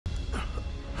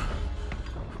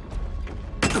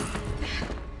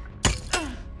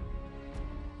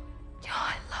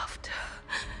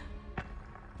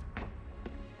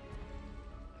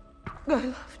I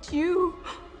loved you.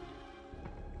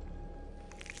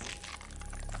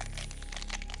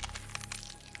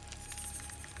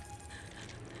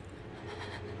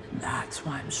 That's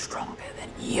why I'm stronger than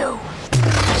you.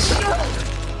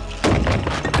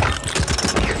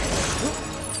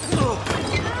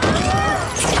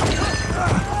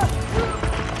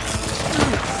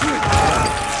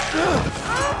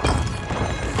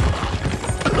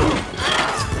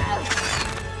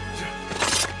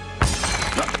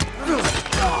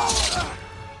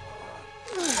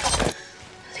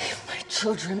 Leave my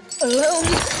children alone.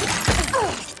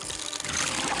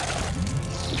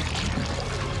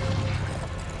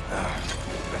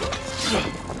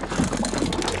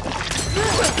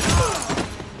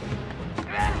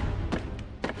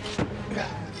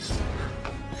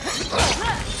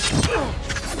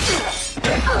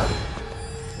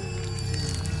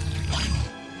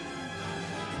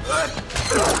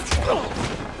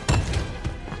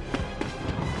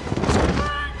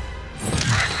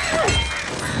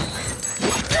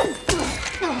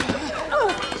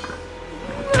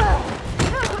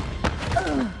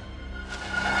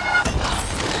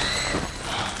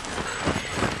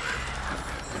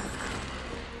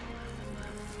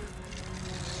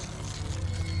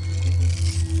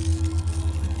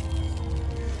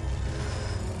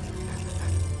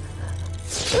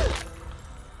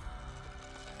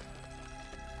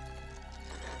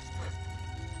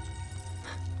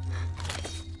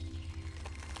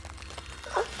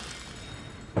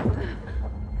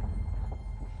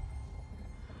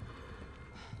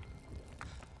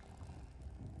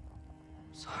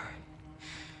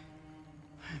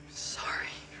 I'm sorry.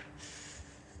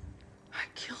 I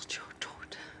killed your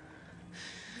daughter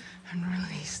and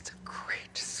released the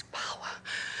greatest power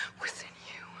within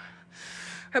you.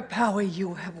 A power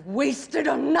you have wasted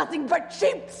on nothing but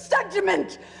cheap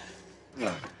sentiment.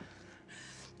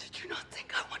 Did you not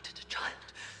think I wanted a child?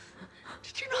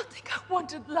 Did you not think I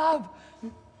wanted love?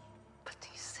 But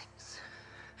these things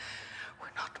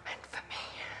were not meant for me.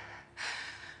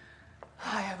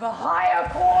 I have a higher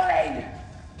calling.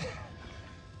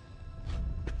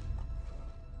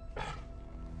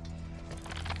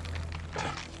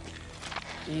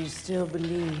 Do you still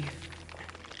believe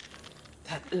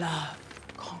that love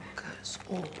conquers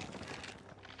all?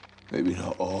 Maybe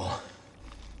not all.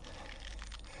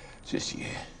 Just you.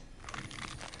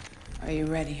 Are you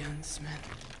ready, Huntsman?